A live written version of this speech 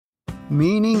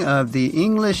Meaning of the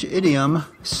English idiom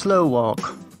slow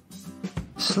walk.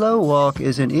 Slow walk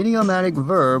is an idiomatic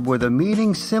verb with a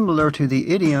meaning similar to the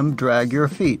idiom drag your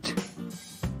feet.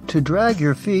 To drag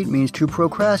your feet means to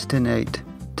procrastinate,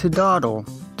 to dawdle,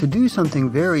 to do something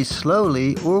very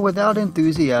slowly or without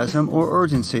enthusiasm or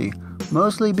urgency,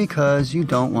 mostly because you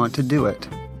don't want to do it.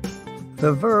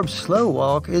 The verb slow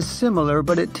walk is similar,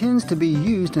 but it tends to be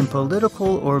used in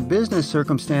political or business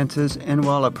circumstances, and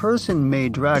while a person may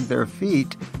drag their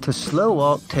feet, to slow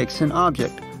walk takes an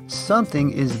object.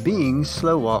 Something is being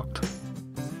slow walked.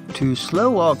 To slow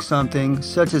walk something,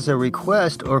 such as a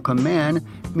request or command,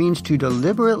 means to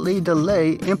deliberately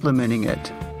delay implementing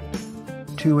it.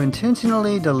 To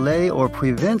intentionally delay or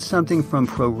prevent something from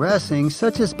progressing,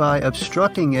 such as by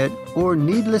obstructing it or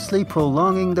needlessly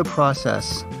prolonging the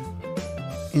process.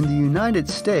 In the United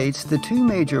States, the two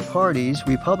major parties,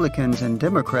 Republicans and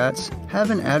Democrats,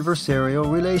 have an adversarial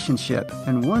relationship,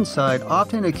 and one side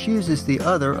often accuses the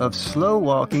other of slow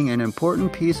walking an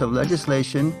important piece of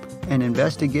legislation, an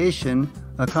investigation,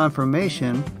 a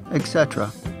confirmation, etc.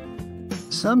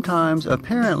 Sometimes,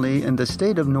 apparently, in the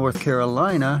state of North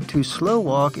Carolina, to slow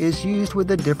walk is used with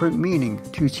a different meaning,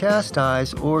 to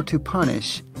chastise or to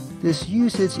punish. This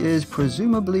usage is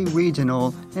presumably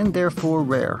regional and therefore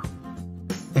rare.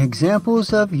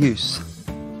 Examples of use.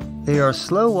 They are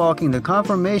slow walking the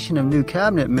confirmation of new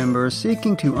cabinet members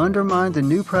seeking to undermine the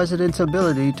new president's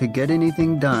ability to get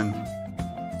anything done.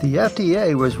 The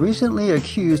FDA was recently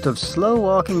accused of slow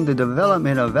walking the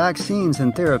development of vaccines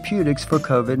and therapeutics for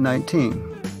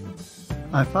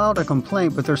COVID-19. I filed a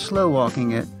complaint, but they're slow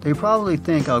walking it. They probably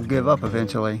think I'll give up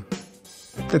eventually.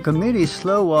 The committee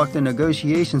slow walked the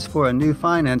negotiations for a new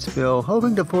finance bill,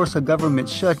 hoping to force a government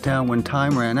shutdown when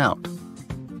time ran out.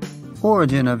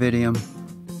 Origin of idiom.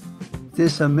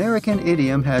 This American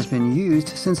idiom has been used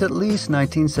since at least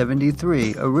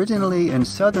 1973, originally in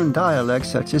southern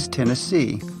dialects such as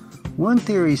Tennessee. One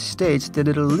theory states that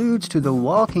it alludes to the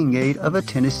walking gait of a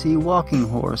Tennessee walking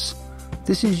horse.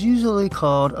 This is usually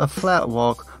called a flat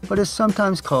walk, but is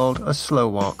sometimes called a slow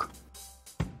walk.